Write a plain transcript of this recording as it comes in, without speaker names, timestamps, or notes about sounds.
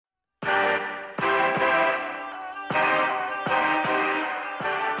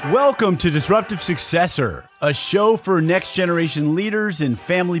Welcome to Disruptive Successor, a show for next generation leaders in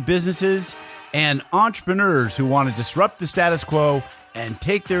family businesses and entrepreneurs who want to disrupt the status quo and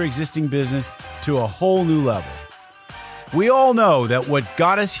take their existing business to a whole new level. We all know that what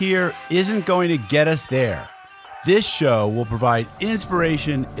got us here isn't going to get us there. This show will provide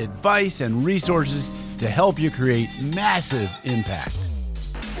inspiration, advice, and resources to help you create massive impact.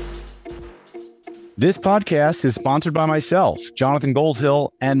 This podcast is sponsored by myself, Jonathan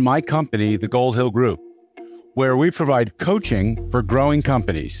Goldhill, and my company, the Goldhill Group, where we provide coaching for growing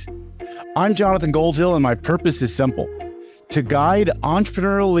companies. I'm Jonathan Goldhill, and my purpose is simple: to guide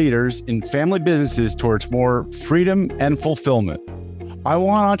entrepreneurial leaders in family businesses towards more freedom and fulfillment. I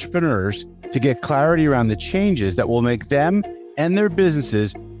want entrepreneurs to get clarity around the changes that will make them and their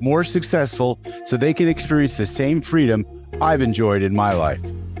businesses more successful so they can experience the same freedom I've enjoyed in my life.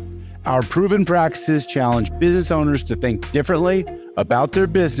 Our proven practices challenge business owners to think differently about their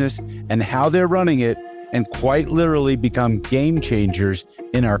business and how they're running it, and quite literally become game changers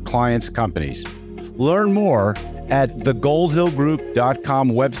in our clients' companies. Learn more at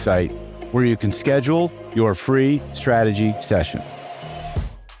thegoldhillgroup.com website, where you can schedule your free strategy session.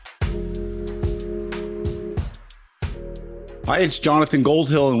 Hi, it's Jonathan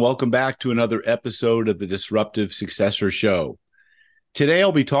Goldhill, and welcome back to another episode of the Disruptive Successor Show. Today,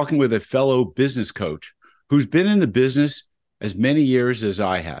 I'll be talking with a fellow business coach who's been in the business as many years as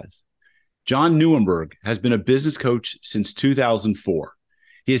I has. John Nieuwenburg has been a business coach since 2004.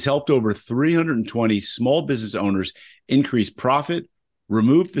 He has helped over 320 small business owners increase profit,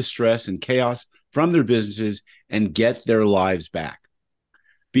 remove the stress and chaos from their businesses, and get their lives back.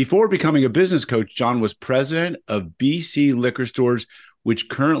 Before becoming a business coach, John was president of BC Liquor Stores, which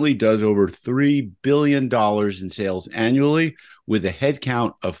currently does over $3 billion in sales annually with a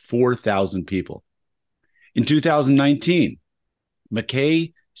headcount of 4,000 people. In 2019,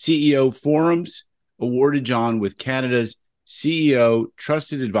 McKay CEO Forums awarded John with Canada's CEO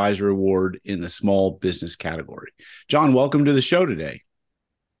Trusted Advisor Award in the small business category. John, welcome to the show today.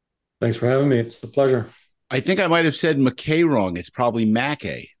 Thanks for having me. It's a pleasure. I think I might have said McKay wrong. It's probably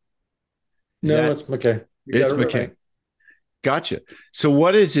Mackay. It's McKay. It's McKay. Right. Gotcha. So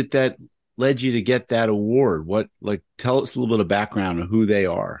what is it that led you to get that award? Tell us a little bit of background on who they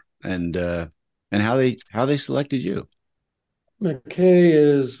are and how they selected you. McKay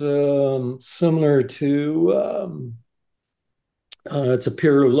is similar to it's a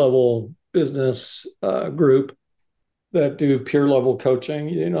peer level business group that do peer level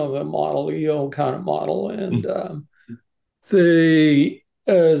coaching, the model, EO kind of model. And they,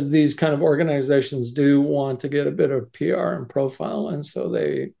 as these kind of organizations do, want to get a bit of PR and profile. And so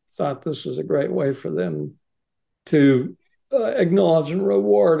they thought this was a great way for them to acknowledge and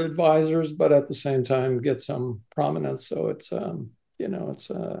reward advisors, but at the same time get some prominence. So it's a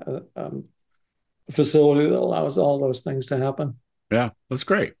facility that allows all those things to happen. Yeah, that's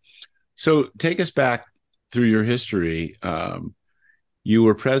great. So take us back through your history. You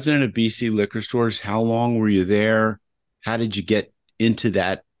were president of BC Liquor Stores. How long were you there? How did you get into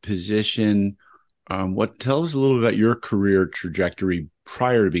that position? Tell us a little bit about your career trajectory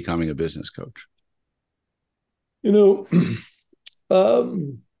prior to becoming a business coach. I've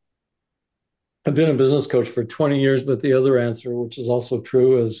been a business coach for 20 years, but the other answer, which is also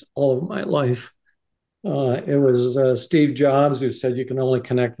true, is all of my life. It was Steve Jobs who said you can only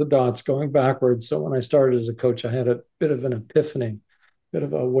connect the dots going backwards. So when I started as a coach, I had a bit of an epiphany, bit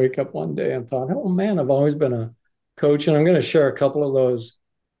of a wake up one day and thought, oh man, I've always been a coach. And I'm going to share a couple of those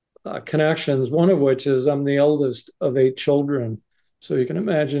connections, one of which is I'm the eldest of 8 children. So you can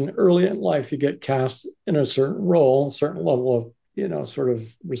imagine early in life, you get cast in a certain role, a certain level of, sort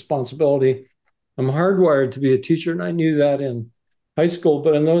of responsibility. I'm hardwired to be a teacher, and I knew that in high school.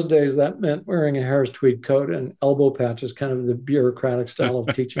 But in those days, that meant wearing a Harris tweed coat and elbow patches, kind of the bureaucratic style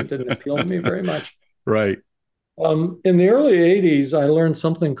of teaching didn't appeal to me very much. Right. In the early 80s, I learned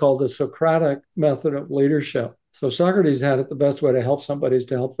something called the Socratic method of leadership. So Socrates had it, the best way to help somebody is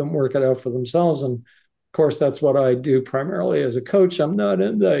to help them work it out for themselves. And of course, that's what I do primarily as a coach. I'm not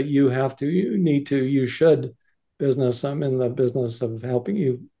in the you have to, you need to, you should business. I'm in the business of helping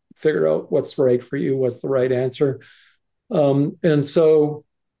you figure out what's right for you, what's the right answer. And so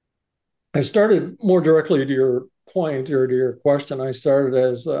I started more directly to your point or to your question. I started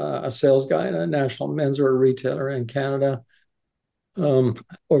as a sales guy in a national menswear retailer in Canada.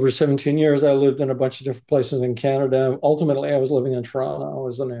 Over 17 years, I lived in a bunch of different places in Canada. Ultimately, I was living in Toronto. I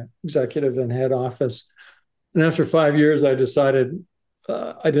was an executive in head office. And after 5 years, I decided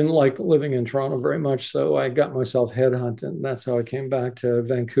I didn't like living in Toronto very much. So I got myself headhunted. And that's how I came back to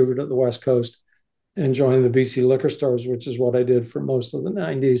Vancouver, to the West Coast. and joined the BC liquor stores, which is what I did for most of the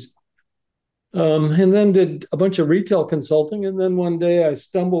 90s. And then did a bunch of retail consulting. And then one day I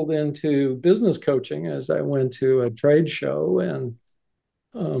stumbled into business coaching as I went to a trade show. And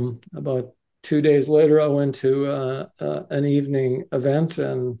about 2 days later, I went to an evening event.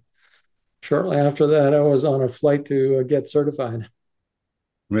 And shortly after that, I was on a flight to get certified.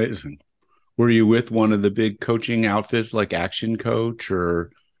 Amazing. Were you with one of the big coaching outfits like Action Coach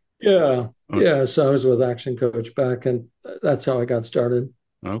or? Yeah. Okay. Yeah. So I was with Action Coach back, and that's how I got started.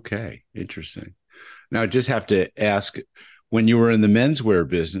 Okay, interesting. Now, I just have to ask, when you were in the menswear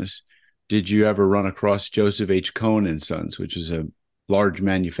business, did you ever run across Joseph H. Cohn and Sons, which is a large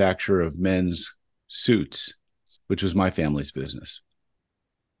manufacturer of men's suits, which was my family's business?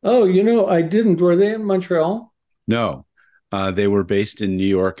 Oh, I didn't. Were they in Montreal? No, they were based in New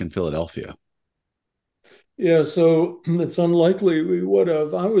York and Philadelphia. Yeah, so it's unlikely we would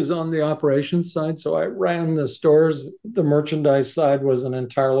have. I was on the operations side, so I ran the stores. The merchandise side wasn't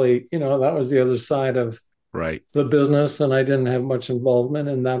entirely, that was the other side of Right, the business, and I didn't have much involvement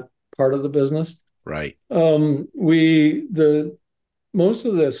in that part of the business. right. The most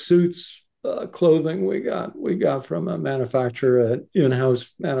of the suits clothing we got from a manufacturer, an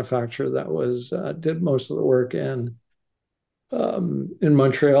in-house manufacturer that was did most of the work in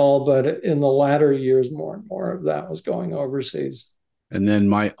Montreal, but in the latter years, more and more of that was going overseas. And then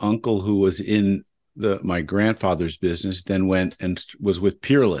my uncle, who was in my grandfather's business, then went and was with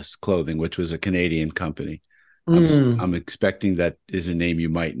Peerless Clothing, which was a Canadian company. I'm expecting that is a name you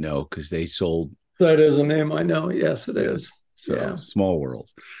might know because they sold. That is a name I know. Yes, it is. So Yeah. small world.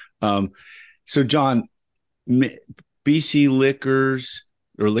 So John, BC Liquors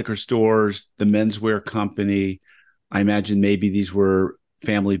or liquor stores, the menswear company, I imagine maybe these were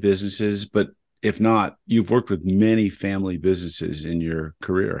family businesses, but if not, you've worked with many family businesses in your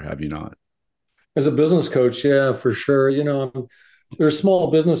career, have you not? As a business coach, yeah, for sure. They're small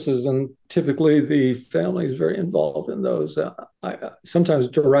businesses, and typically the family is very involved in those. Sometimes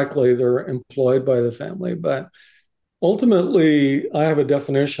directly they're employed by the family, but ultimately, I have a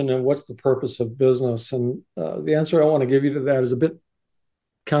definition of what's the purpose of business. And the answer I want to give you to that is a bit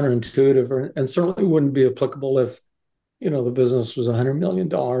counterintuitive, and certainly wouldn't be applicable if the business was $100 million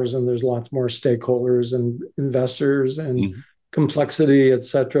and there's lots more stakeholders and investors and complexity, et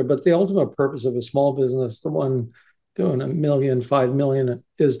cetera. But the ultimate purpose of a small business, the one doing $1 million, $5 million,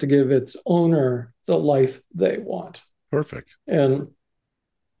 is to give its owner the life they want. Perfect. And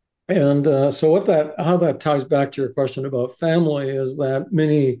so how that ties back to your question about family is that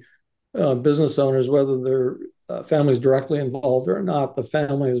many business owners, whether their families directly involved or not, the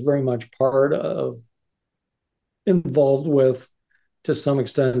family is very much involved with, to some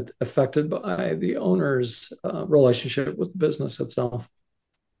extent, affected by the owner's relationship with the business itself.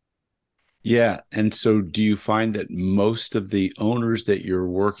 Yeah. And so do you find that most of the owners that you're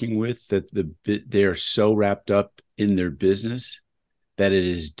working with, that they're so wrapped up in their business that it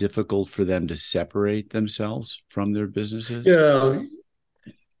is difficult for them to separate themselves from their businesses? Yeah.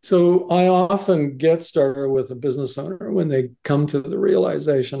 So I often get started with a business owner when they come to the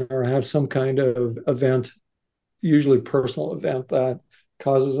realization or have some kind of event, usually personal event, that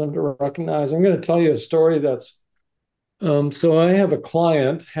causes them to recognize. I'm going to tell you a story that's, so I had a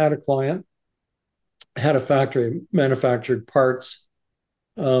client, had a factory, manufactured parts.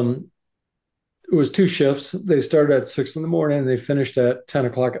 It was 2 shifts. They started at 6 in the morning and they finished at 10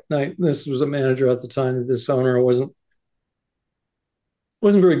 o'clock at night. And this was a manager at the time. This owner wasn't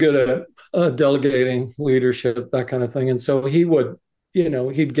very good at delegating leadership, that kind of thing. And so he would,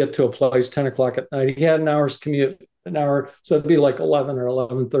 he'd get to a place 10 o'clock at night. He had an hour's commute, an hour. So it'd be like 11 or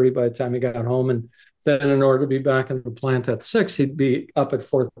 11:30 by the time he got home. And then in order to be back in the plant at 6, he'd be up at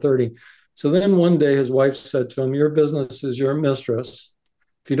 4:30. So then one day his wife said to him, "Your business is your mistress.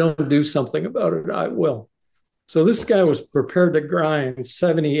 If you don't do something about it, I will." So this guy was prepared to grind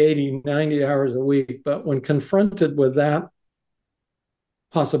 70, 80, 90 hours a week. But when confronted with that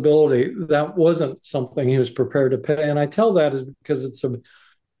possibility, that wasn't something he was prepared to pay. And I tell that is because it's a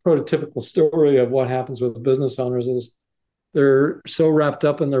prototypical story of what happens with business owners is they're so wrapped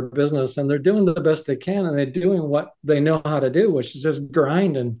up in their business and they're doing the best they can and they're doing what they know how to do, which is just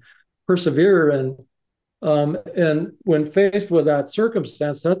grind and persevere. And when faced with that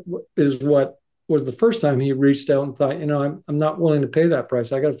circumstance, that is what was the first time he reached out and thought, I'm not willing to pay that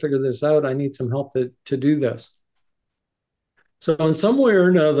price. I got to figure this out. I need some help to do this. So in some way or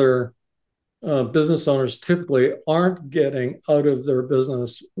another, business owners typically aren't getting out of their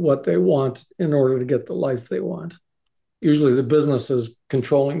business what they want in order to get the life they want. Usually the business is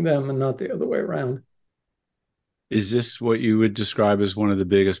controlling them and not the other way around. Is this what you would describe as one of the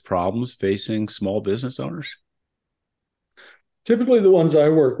biggest problems facing small business owners? Typically, the ones I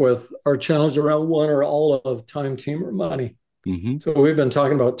work with are challenged around one or all of time, team, or money. Mm-hmm. So we've been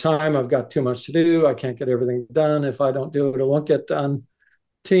talking about time. I've got too much to do. I can't get everything done. If I don't do it, it won't get done.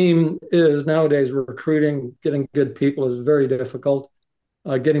 Team is nowadays recruiting, getting good people is very difficult.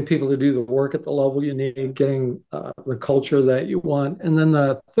 Getting people to do the work at the level you need, getting the culture that you want. And then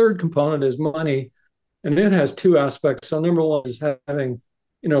the third component is money. And it has two aspects. So number one is having,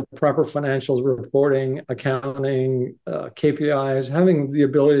 proper financials reporting, accounting, KPIs, having the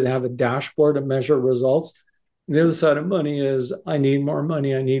ability to have a dashboard to measure results. And the other side of money is I need more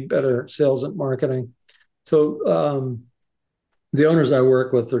money. I need better sales and marketing. So the owners I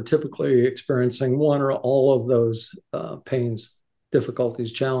work with are typically experiencing one or all of those pains,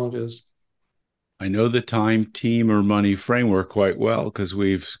 difficulties, challenges. I know the time, team, or money framework quite well because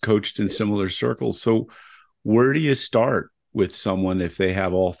we've coached in similar circles. So where do you start with someone if they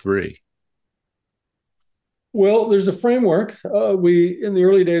have all three? Well, there's a framework. In the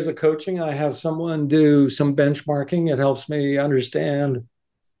early days of coaching, I have someone do some benchmarking. It helps me understand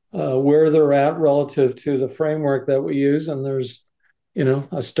where they're at relative to the framework that we use. And there's,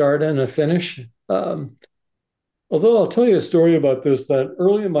 a start and a finish. Although I'll tell you a story about this, that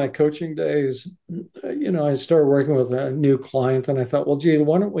early in my coaching days, I started working with a new client and I thought, well, gee,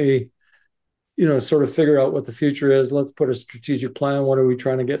 why don't we, sort of figure out what the future is. Let's put a strategic plan. What are we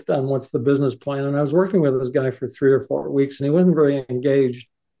trying to get done? What's the business plan? And I was working with this guy for 3 or 4 weeks and he wasn't very engaged.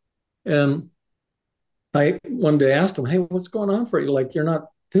 And I one day asked him, hey, what's going on for you? Like, you're not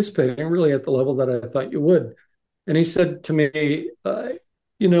participating really at the level that I thought you would. And he said to me, I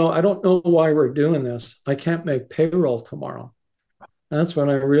don't know why we're doing this. I can't make payroll tomorrow. And that's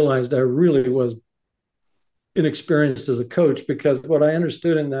when I realized I really was inexperienced as a coach, because what I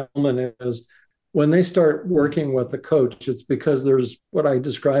understood in that moment is when they start working with a coach, it's because there's what I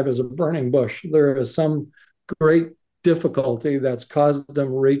describe as a burning bush. There is some great difficulty that's caused them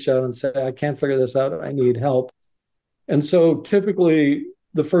to reach out and say, I can't figure this out. I need help. And so typically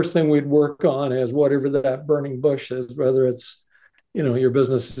the first thing we'd work on is whatever that burning bush is, whether it's, your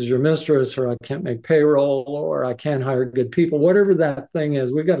business is your mistress, or I can't make payroll, or I can't hire good people, whatever that thing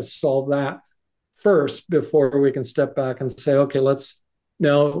is, we've got to solve that first before we can step back and say, okay, let's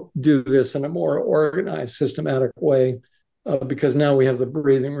now do this in a more organized, systematic way, because now we have the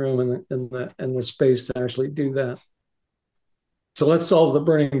breathing room and the space to actually do that. So let's solve the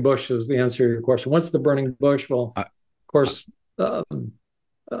burning bush is the answer to your question. What's the burning bush? Well, of course,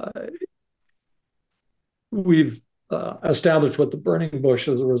 we've established what the burning bush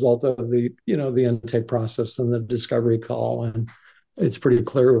is as a result of the intake process and the discovery call, and it's pretty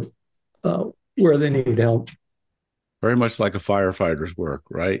clear where they need help. Very much like a firefighter's work,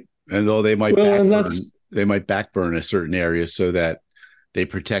 right? And though they might backburn a certain area so that they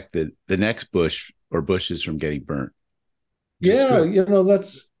protect the next bush or bushes from getting burnt. Yeah,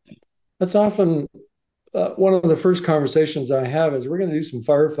 that's often one of the first conversations I have is we're going to do some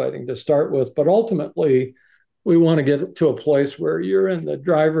firefighting to start with, but ultimately we want to get to a place where you're in the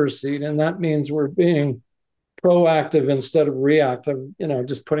driver's seat, and that means we're being proactive instead of reactive,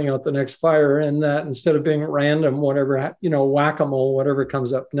 just putting out the next fire, and that instead of being random, whatever, whack-a-mole, whatever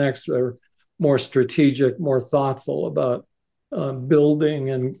comes up next, they're more strategic, more thoughtful about building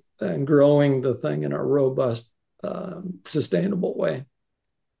and growing the thing in a robust, sustainable way.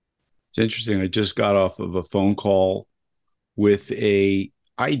 It's interesting. I just got off of a phone call with a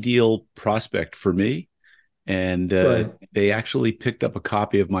ideal prospect for me, and Right. they actually picked up a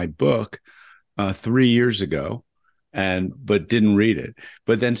copy of my book 3 years ago, but didn't read it.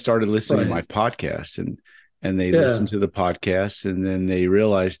 But then started listening to my podcast, and they listened to the podcast, and then they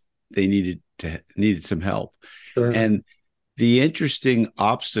realized they needed some help. Sure. And the interesting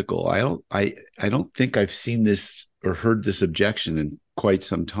obstacle, I don't think I've seen this or heard this objection in quite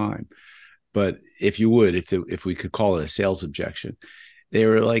some time. But if we could call it a sales objection, they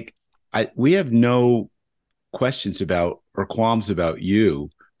were like, we have no questions about or qualms about you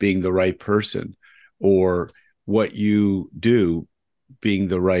being the right person or what you do being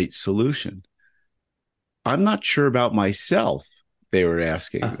the right solution. I'm not sure about myself, they were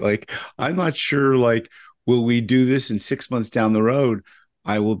asking. Like, I'm not sure, like, will we do this in 6 months down the road?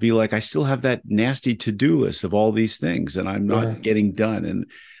 I will be like, I still have that nasty to-do list of all these things and I'm not getting done.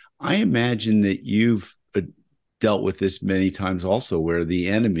 And I imagine that you've dealt with this many times also, where the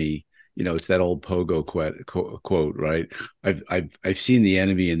enemy, it's that old Pogo quote, right? I've seen the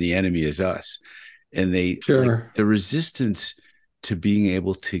enemy, and the enemy is us. And the resistance to being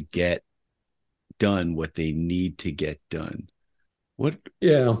able to get done what they need to get done. What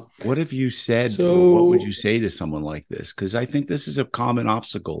Yeah. what have you said? What would you So, say to someone like this? Because I think this is a common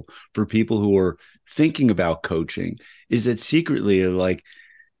obstacle for people who are thinking about coaching, is that secretly like,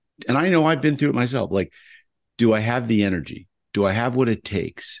 and I know I've been through it myself, like, do I have the energy? Do I have what it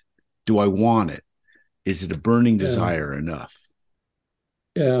takes? Do I want it? Is it a burning yeah. desire enough?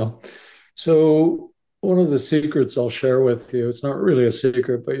 Yeah. So, one of the secrets I'll share with you, it's not really a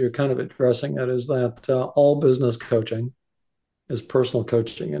secret, but you're kind of addressing it, is that all business coaching is personal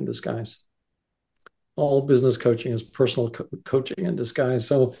coaching in disguise. All business coaching is personal coaching in disguise.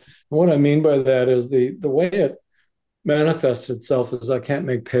 So, what I mean by that is the way it manifests itself is I can't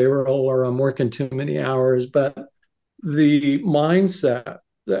make payroll or I'm working too many hours, but the mindset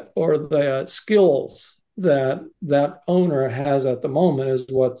that or the skills that that owner has at the moment is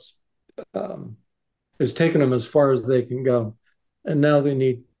what's um, is taking them as far as they can go, and now they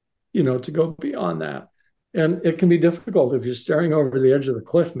need, to go beyond that. And it can be difficult if you're staring over the edge of the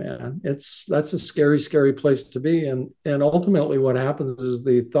cliff, man. That's a scary, scary place to be. And ultimately, what happens is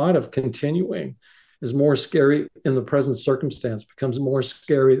the thought of continuing is more scary in the present circumstance, becomes more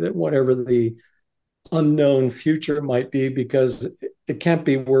scary than whatever the unknown future might be, because it can't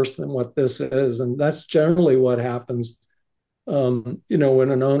be worse than what this is. And that's generally what happens. When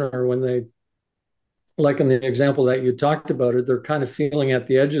an owner, when they, like in the example that you talked about it, they're kind of feeling at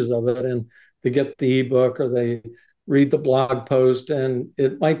the edges of it, and they get the ebook or they read the blog post, and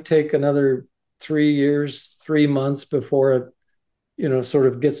it might take another 3 years, 3 months before it, sort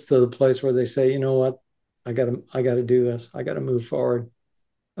of gets to the place where they say, you know what, I got to do this. I got to move forward.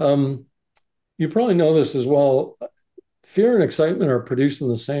 Um, you probably know this as well. Fear and excitement are produced in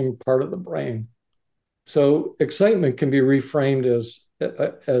the same part of the brain. So excitement can be reframed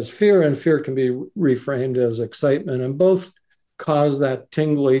as fear, and fear can be reframed as excitement, and both cause that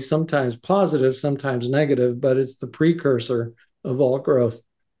tingly, sometimes positive, sometimes negative, but it's the precursor of all growth.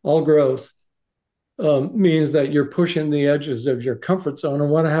 All growth means that you're pushing the edges of your comfort zone. And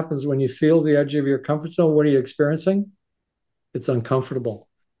what happens when you feel the edge of your comfort zone? What are you experiencing? It's uncomfortable.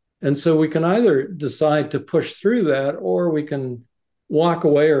 And so we can either decide to push through that, or we can walk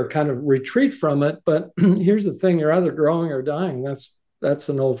away or kind of retreat from it. But here's the thing: you're either growing or dying. That's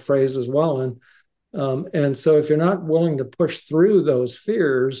an old phrase as well. And so if you're not willing to push through those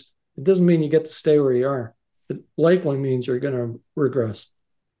fears, it doesn't mean you get to stay where you are. It likely means you're going to regress.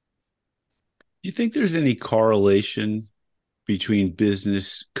 Do you think there's any correlation between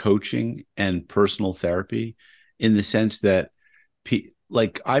business coaching and personal therapy, in the sense that,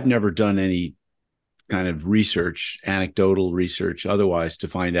 like, I've never done any kind of research, anecdotal research, otherwise, to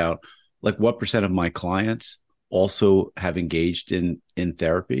find out like what percent of my clients also have engaged in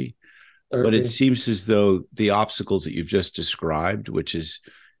therapy. But it Therapy. seems as though the obstacles that you've just described, which is,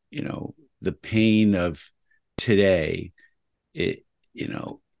 the pain of today, it,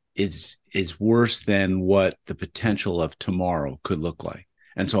 is worse than what the potential of tomorrow could look like.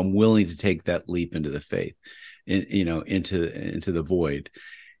 And so I'm willing to take that leap into the faith, into the void.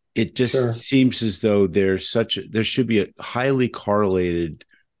 It just Sure. seems as though there should be a highly correlated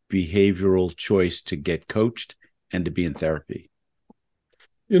behavioral choice to get coached and to be in therapy.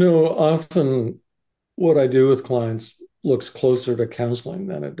 Often what I do with clients looks closer to counseling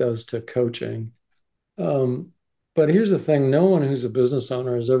than it does to coaching. Um, but here's the thing: no one who's a business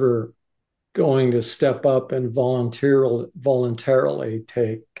owner is ever going to step up and voluntarily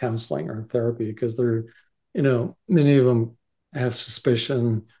take counseling or therapy, because many of them have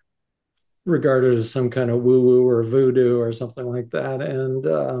suspicion, regarded as some kind of woo woo or voodoo or something like that.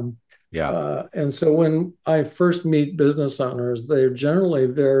 Yeah. And so when I first meet business owners, they're generally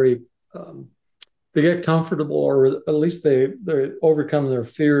very, they get comfortable, or at least they overcome their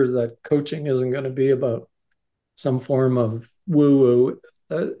fears that coaching isn't going to be about some form of woo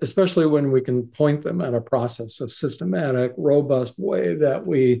woo, especially when we can point them at a process, a systematic, robust way that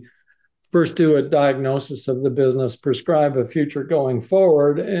we first do a diagnosis of the business, prescribe a future going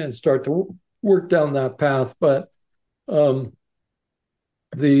forward, and start to work down that path. But um,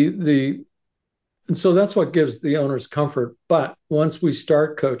 the and so that's what gives the owners comfort. But once we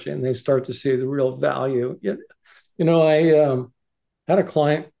start coaching, they start to see the real value. I had a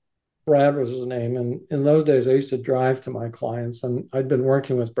client, Brad was his name. And in those days, I used to drive to my clients, and I'd been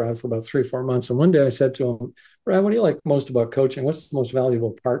working with Brad for about 3, 4 months. And one day I said to him, Brad, what do you like most about coaching? What's the most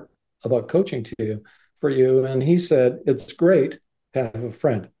valuable part about coaching to you, for you? And he said, it's great to have a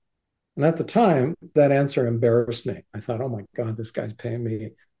friend. And at the time, that answer embarrassed me. I thought, oh my God, this guy's paying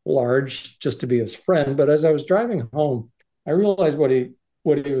me large just to be his friend. But as I was driving home, I realized what he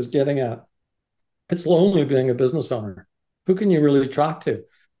was getting at. It's lonely being a business owner. Who can you really talk to?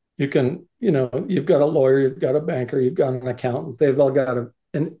 You can, you've got a lawyer, you've got a banker, you've got an accountant. They've all got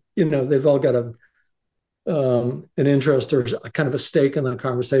an interest or kind of a stake in the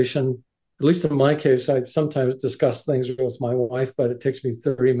conversation. At least in my case, I sometimes discuss things with my wife, but it takes me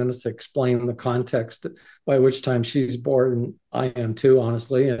 30 minutes to explain the context, by which time she's bored, and I am too,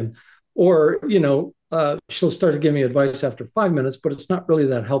 honestly. Or she'll start to give me advice after 5 minutes, but it's not really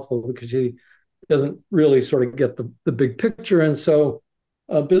that helpful because she doesn't really sort of get the big picture. And so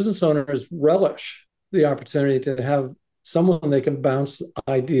business owners relish the opportunity to have someone they can bounce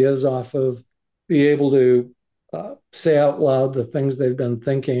ideas off of, be able to say out loud the things they've been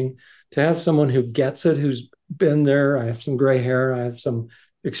thinking, to have someone who gets it, who's been there. I have some gray hair, I have some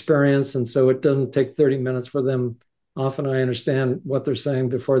experience, and so it doesn't take 30 minutes for them. Often I understand what they're saying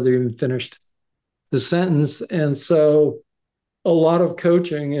before they're even finished the sentence. And so a lot of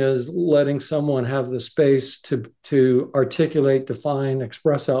coaching is letting someone have the space to articulate, define,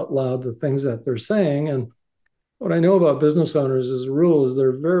 express out loud the things that they're saying. And what I know about business owners as a rule is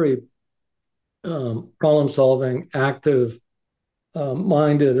they're very problem solving, active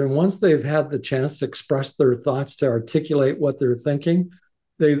minded. And once they've had the chance to express their thoughts, to articulate what they're thinking,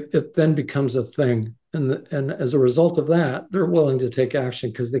 it then becomes a thing. And as a result of that, they're willing to take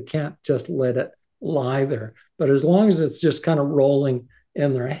action because they can't just let it lie there. But as long as it's just kind of rolling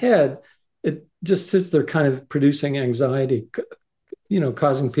in their head, it just sits there kind of producing anxiety,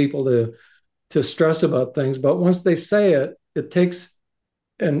 causing people to stress about things. But once they say it, it takes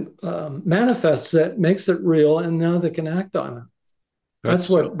and manifests it, makes it real, and now they can act on it. That's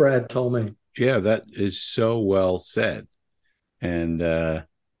what Brad told me. Yeah, that is so well said. And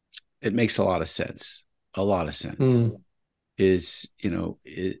it makes a lot of sense. A lot of sense. Is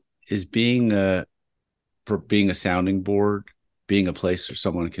being a sounding board, being a place where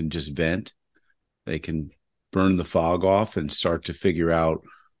someone can just vent. They can burn the fog off and start to figure out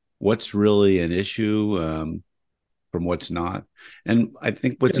what's really an issue from what's not. And I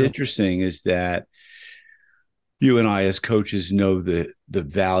think what's interesting is that you and I as coaches know the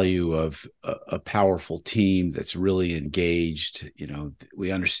value of a powerful team that's really engaged.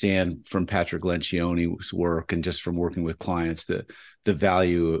 We understand from Patrick Lencioni's work and just from working with clients the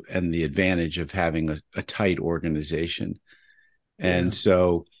value and the advantage of having a tight organization. And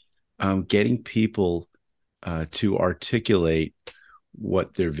so getting people to articulate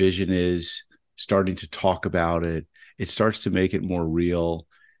what their vision is, starting to talk about it, it starts to make it more real.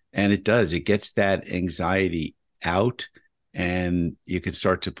 And it gets that anxiety out, and you can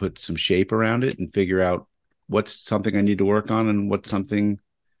start to put some shape around it and figure out what's something I need to work on and what's something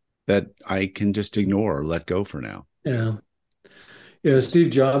that I can just ignore or let go for now. Yeah, Steve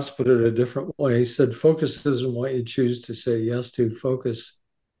Jobs put it a different way. He said, focus isn't what you choose to say yes to. Focus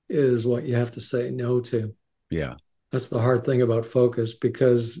is what you have to say no to. Yeah. That's the hard thing about focus,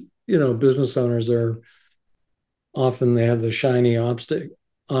 because, business owners they have the shiny object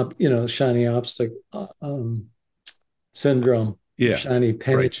syndrome. Yeah. Shiny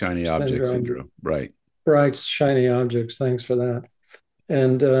penny. Bright, shiny object syndrome. Right. Bright, shiny objects. Thanks for that.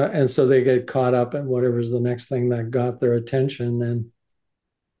 And so they get caught up in whatever's the next thing that got their attention.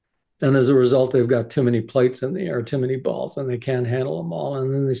 And as a result, they've got too many plates in the air, too many balls, and they can't handle them all.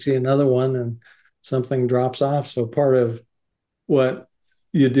 And then they see another one and something drops off. So part of what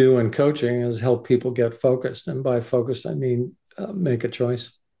you do in coaching is help people get focused. And by focused, I mean make a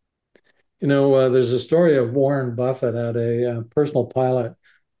choice. There's a story of Warren Buffett at a personal pilot.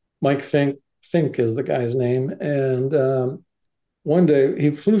 Mike Fink is the guy's name. And one day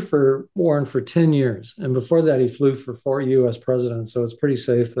he flew for Warren for 10 years. And before that, he flew for 4 U.S. presidents. So it's pretty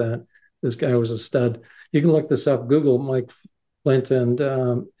safe that this guy was a stud. You can look this up, Google Mike Flint and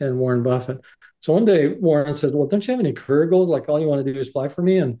Warren Buffett. So one day Warren said, well, don't you have any career goals? Like all you want to do is fly for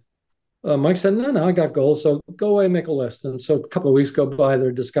me? And Mike said, no, I got goals. So go away and make a list. And so a couple of weeks go by,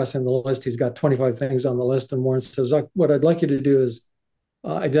 they're discussing the list. He's got 25 things on the list. And Warren says, what I'd like you to do is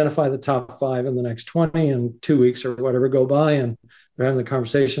identify the top 5 in the next 20, and 2 weeks or whatever go by. And they're having the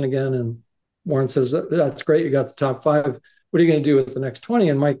conversation again. And Warren says, that's great. You got the top 5. What are you going to do with the next 20?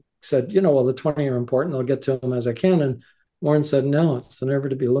 And Mike said, well, the 20 are important. I'll get to them as I can. And Warren said, no, it's the never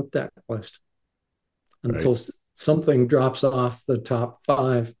to be looked at list until something drops off the top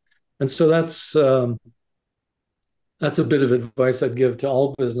 5. And so that's a bit of advice I'd give to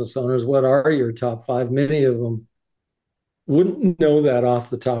all business owners. What are your top 5? Many of them wouldn't know that off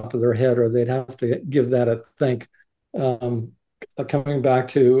the top of their head, or they'd have to give that a think. Coming back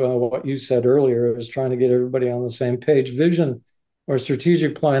to what you said earlier, is trying to get everybody on the same page. Vision or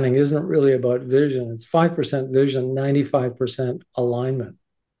strategic planning isn't really about vision. It's 5% vision, 95% alignment.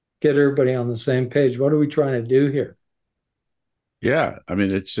 Get everybody on the same page. What are we trying to do here? Yeah. I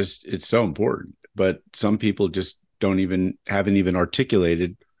mean, it's so important, but some people just haven't even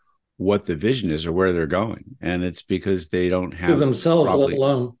articulated what the vision is or where they're going. And it's because they don't To have themselves, let probably,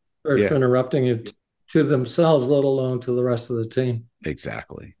 alone, or for yeah, interrupting you, to themselves, let alone to the rest of the team.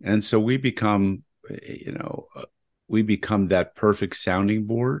 exactly. And so you know, we become that perfect sounding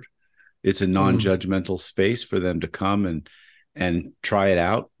board. It's a Mm. non-judgmental space for them to come and try it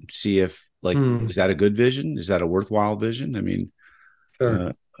out, see if like, Mm. is that a good vision? Is that a worthwhile vision? I mean,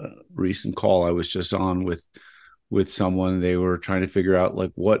 Sure. a recent call I was just on with someone, they were trying to figure out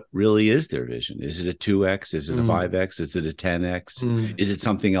like what really is their vision. Is it a 2x? Is it a Mm. 5x? Is it a 10x? Mm. Is it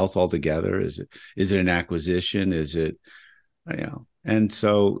something else altogether? Is it an acquisition? Is it, and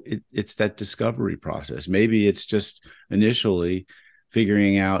so it's that discovery process. Maybe it's just initially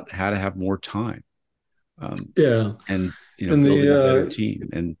figuring out how to have more time, Yeah. and And building a better the team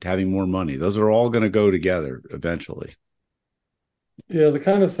and having more money. Those are all going to go together eventually. yeah, the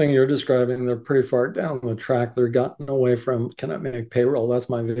kind of thing you're describing, they're pretty far down the track. They're gotten away from, can I make payroll? That's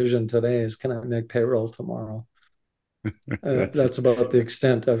my vision today is, can I make payroll tomorrow? That's it. That's about the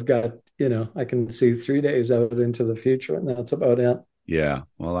extent I've got. I can see 3 days out into the future, and that's about it. Yeah,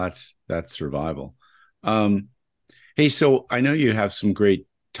 well, that's survival. um Hey, so I know you have some great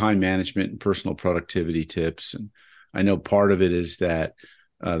time management and personal productivity tips, and I know part of it is that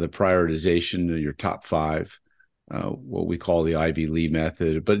the prioritization of your top five, what we call the Ivy Lee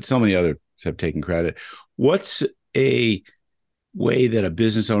method, but so many others have taken credit. What's a way that a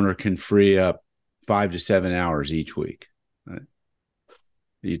business owner can free up 5 to 7 hours each week?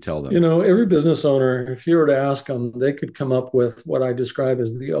 You tell them. Every business owner, if you were to ask them, they could come up with what I describe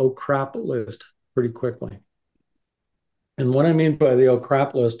as the oh crap list pretty quickly. And what I mean by the oh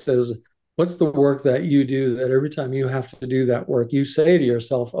crap list is, what's the work that you do that every time you have to do that work, you say to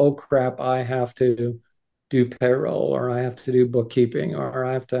yourself, oh crap, I have to do payroll, or I have to do bookkeeping, or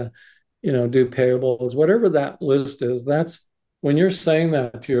I have to, do payables, whatever that list is. That's when you're saying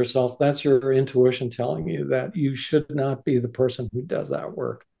that to yourself, that's your intuition telling you that you should not be the person who does that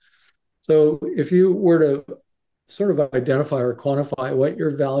work. So if you were to sort of identify or quantify what your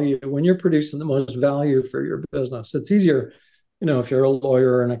value, when you're producing the most value for your business, it's easier, if you're a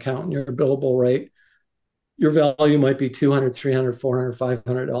lawyer or an accountant, your billable rate, your value might be 200, 300, 400,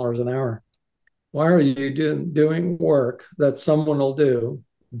 $500 an hour. Why are you doing work that someone will do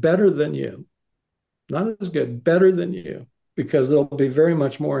better than you? Not as good, better than you, because they'll be very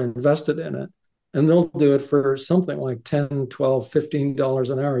much more invested in it. And they'll do it for something like 10, 12, $15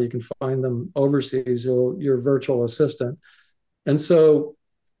 an hour. You can find them overseas, your virtual assistant. And so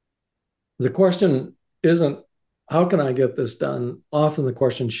the question isn't, how can I get this done? Often the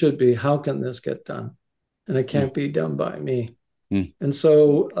question should be, how can this get done? And it can't be done by me. Mm. And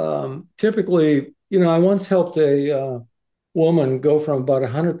so typically, I once helped a woman go from about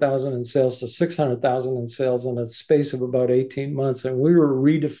 100,000 in sales to 600,000 in sales in a space of about 18 months. And we were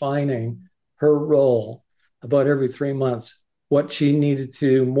redefining her role about every 3 months, what she needed to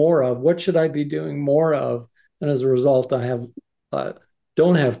do more of, what should I be doing more of? And as a result, I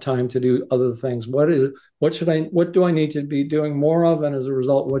don't have time to do other things. What do I need to be doing more of? And as a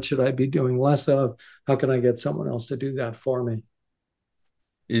result, what should I be doing less of? How can I get someone else to do that for me?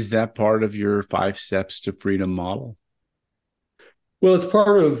 Is that part of your 5 steps to freedom model? Well, it's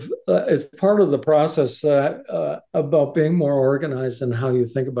part of the process about being more organized in how you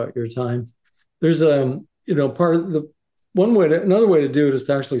think about your time. There's part of the another way to do it is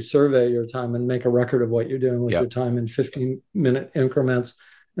to actually survey your time and make a record of what you're doing with your Yep. time in 15-minute increments,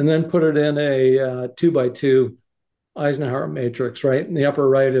 and then put it in a 2x2 Eisenhower matrix. Right in the upper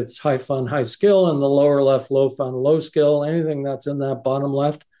right, it's high fun, high skill, and the lower left, low fun, low skill. Anything that's in that bottom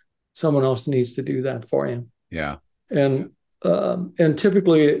left, someone else needs to do that for you. Yeah. And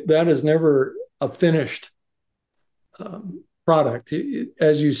typically that is never a finished product.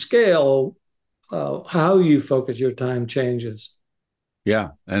 As you scale, how you focus your time changes.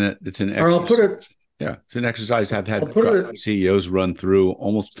 Yeah. And it's an Or I'll put exercise. it. Yeah. It's an exercise I've I'll had put it. CEOs run through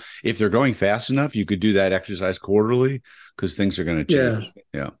almost, if they're going fast enough, you could do that exercise quarterly because things are going to Yeah. change.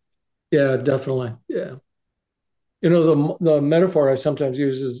 Yeah. Yeah. Definitely. Yeah. The metaphor I sometimes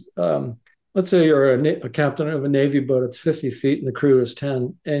use is, let's say you're a captain of a Navy boat. It's 50 feet and the crew is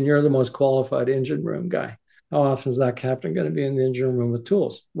 10, and you're the most qualified engine room guy. How often is that captain going to be in the engine room with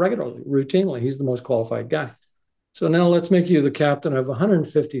tools? Regularly, routinely. He's the most qualified guy. So now let's make you the captain of a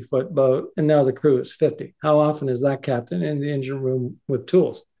 150-foot boat, and now the crew is 50. How often is that captain in the engine room with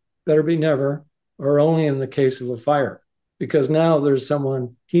tools? Better be never, or only in the case of a fire, because now there's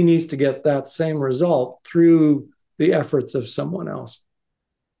someone, he needs to get that same result through the efforts of someone else.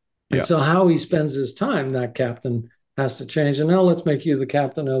 And Yeah. so how he spends his time, that captain, has to change. And now let's make you the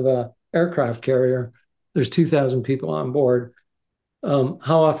captain of a aircraft carrier. There's 2,000 people on board.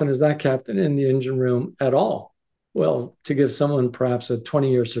 How often is that captain in the engine room at all? Well, to give someone perhaps a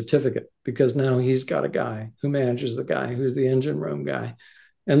 20-year certificate, because now he's got a guy who manages the guy who's the engine room guy.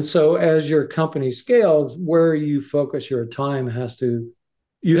 And so as your company scales, where you focus your time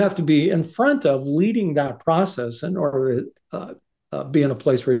you have to be in front of leading that process in order to be in a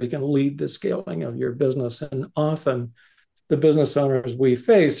place where you can lead the scaling of your business. And often the business owners we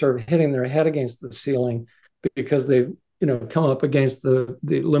face are hitting their head against the ceiling because they've come up against the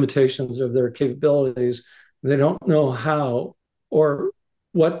limitations of their capabilities. They don't know how or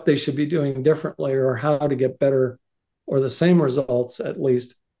what they should be doing differently or how to get better or the same results, at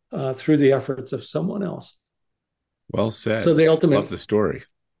least through the efforts of someone else. Well said. So they ultimately love the story.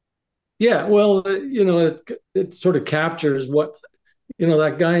 Yeah, well, it sort of captures what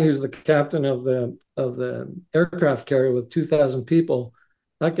that guy who's the captain of the aircraft carrier with 2,000 people.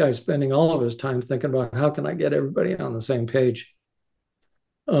 That guy's spending all of his time thinking about how can I get everybody on the same page.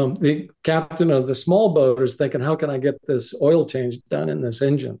 The captain of the small boat is thinking, how can I get this oil change done in this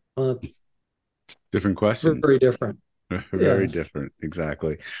engine? Different questions. Very different. Very different.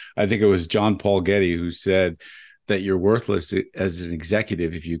 Exactly. I think it was John Paul Getty who said that you're worthless as an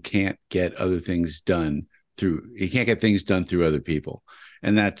executive if you can't get things done through other people.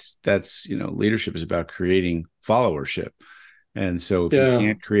 And that's leadership is about creating followership. And so if you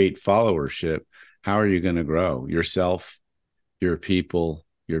can't create followership, how are you going to grow yourself, your people,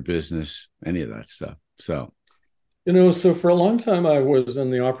 your business, any of that stuff? So so for a long time, I was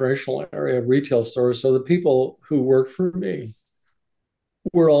in the operational area of retail stores. So the people who worked for me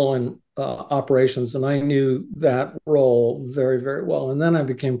were all in operations, and I knew that role very, very well. And then I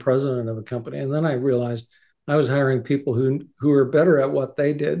became president of a company, and then I realized I was hiring people who were better at what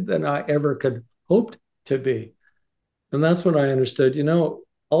they did than I ever could hope to be. And that's when I understood,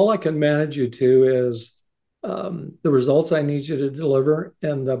 all I can manage you to is the results I need you to deliver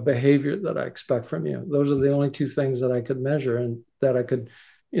and the behavior that I expect from you. Those are the only two things that I could measure and that I could,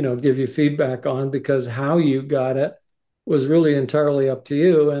 give you feedback on, because how you got it was really entirely up to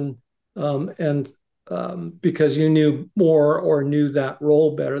you. And because you knew more or knew that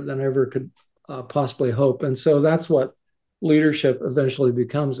role better than I ever could possibly hope. And so that's what leadership eventually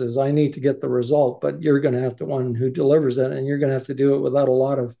becomes, is I need to get the result, but you're going to have to one who delivers it, and you're going to have to do it without a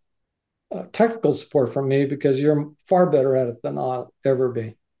lot of technical support from me, because you're far better at it than I'll ever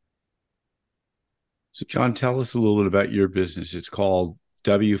be. So John, tell us a little bit about your business. It's called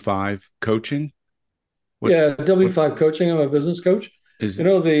W5 Coaching. W5 Coaching. I'm a business coach.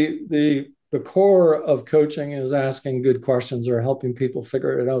 The core of coaching is asking good questions or helping people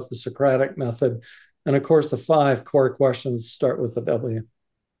figure it out, the Socratic method. And of course, the 5 core questions start with the W.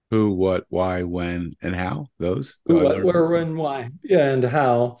 Who, what, why, when, and how? Those? Who, what, where, when, why. Yeah, and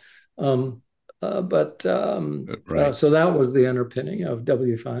how. So that was the underpinning of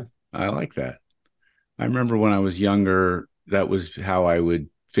W5. I like that. I remember when I was younger, that was how I would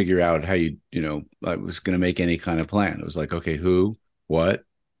figure out how I was going to make any kind of plan. It was like, okay, who, what,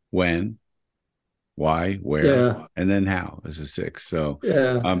 when, why, where, and then how is a 6. So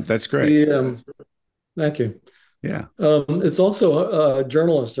that's great. Thank you. Yeah. It's also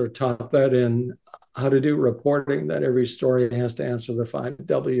journalists are taught that in how to do reporting, that every story has to answer the 5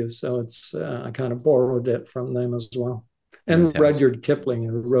 W's. So it's I kind of borrowed it from them as well. And fantastic. Rudyard Kipling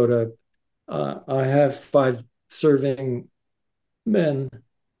wrote I have 5 serving men.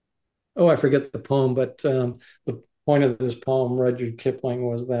 Oh, I forget the poem, but the point of this poem, Rudyard Kipling,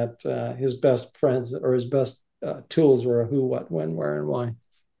 was that his best friends or his best tools were who, what, when, where, and why.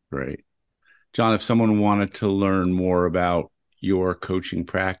 Great. John, if someone wanted to learn more about your coaching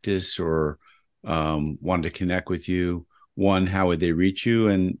practice or wanted to connect with you, one, how would they reach you,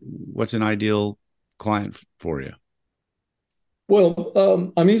 and what's an ideal client for you?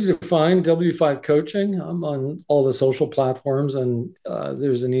 Well, I'm easy to find, W5 Coaching. I'm on all the social platforms, and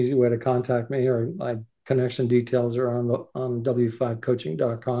there's an easy way to contact me, or my connection details are on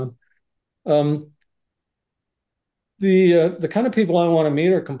w5coaching.com. The kind of people I want to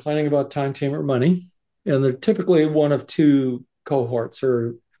meet are complaining about time, team, or money, and they're typically one of 2 cohorts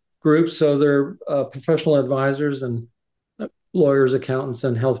or groups. So they're professional advisors and lawyers, accountants,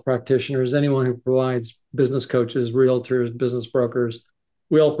 and health practitioners, anyone who provides business coaches, realtors, business brokers.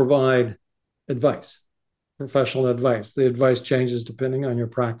 We all provide advice, professional advice. The advice changes depending on your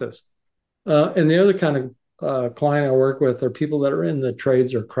practice. And the other kind of client I work with are people that are in the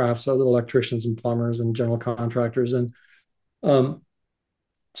trades or crafts, so the electricians and plumbers and general contractors. And so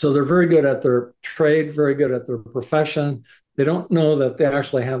they're very good at their trade, very good at their profession. They don't know that they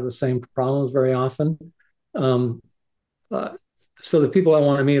actually have the same problems very often. So the people I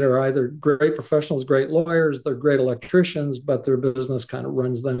want to meet are either great professionals, great lawyers, they're great electricians, but their business kind of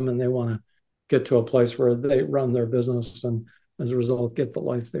runs them, and they want to get to a place where they run their business and as a result get the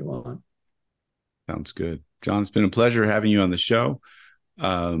life they want. Sounds good. John, it's been a pleasure having you on the show.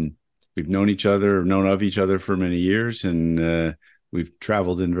 We've known of each other for many years, and we've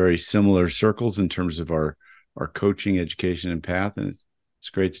traveled in very similar circles in terms of our coaching, education, and path. And it's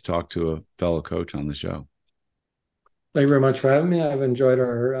great to talk to a fellow coach on the show. Thank you very much for having me. I've enjoyed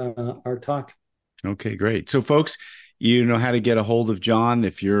our talk. Okay, great. So folks, you know how to get a hold of John.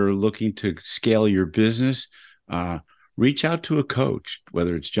 If you're looking to scale your business, reach out to a coach,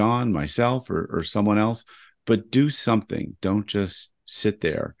 whether it's John, myself, or someone else, but do something. Don't just sit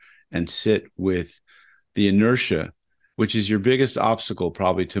there and sit with the inertia, which is your biggest obstacle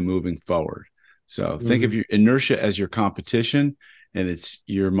probably to moving forward. So think of your inertia as your competition, and it's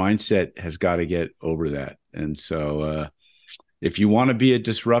your mindset has got to get over that. And so if you want to be a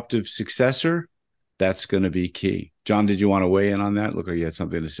disruptive successor, that's going to be key. John, did you want to weigh in on that? Look like you had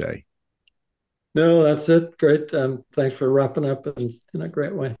something to say. No, that's it. Great. Thanks for wrapping up in a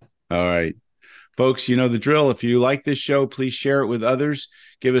great way. All right. Folks, you know the drill. If you like this show, please share it with others.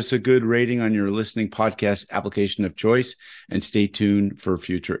 Give us a good rating on your listening podcast application of choice, and stay tuned for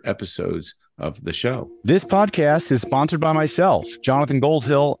future episodes of the show. This podcast is sponsored by myself, Jonathan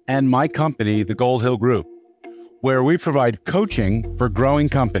Goldhill, and my company, the Goldhill Group, where we provide coaching for growing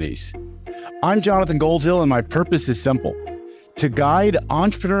companies. I'm Jonathan Goldhill, and my purpose is simple: to guide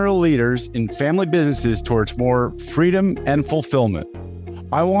entrepreneurial leaders in family businesses towards more freedom and fulfillment.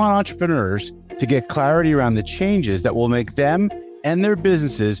 I want entrepreneurs to get clarity around the changes that will make them and their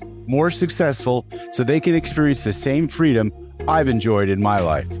businesses more successful so they can experience the same freedom I've enjoyed in my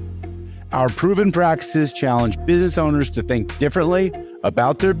life. Our proven practices challenge business owners to think differently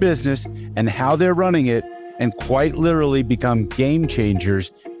about their business and how they're running it, and quite literally become game changers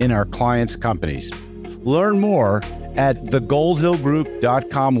in our clients' companies. Learn more at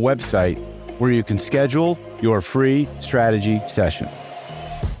thegoldhillgroup.com website, where you can schedule your free strategy session.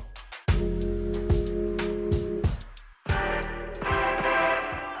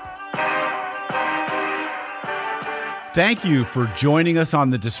 Thank you for joining us on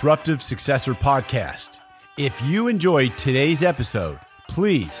the Disruptive Successor Podcast. If you enjoyed today's episode,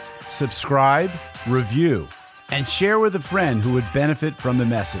 please subscribe, review, and share with a friend who would benefit from the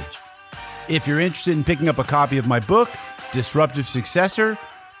message. If you're interested in picking up a copy of my book, Disruptive Successor,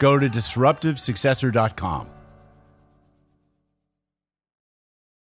 go to disruptivesuccessor.com.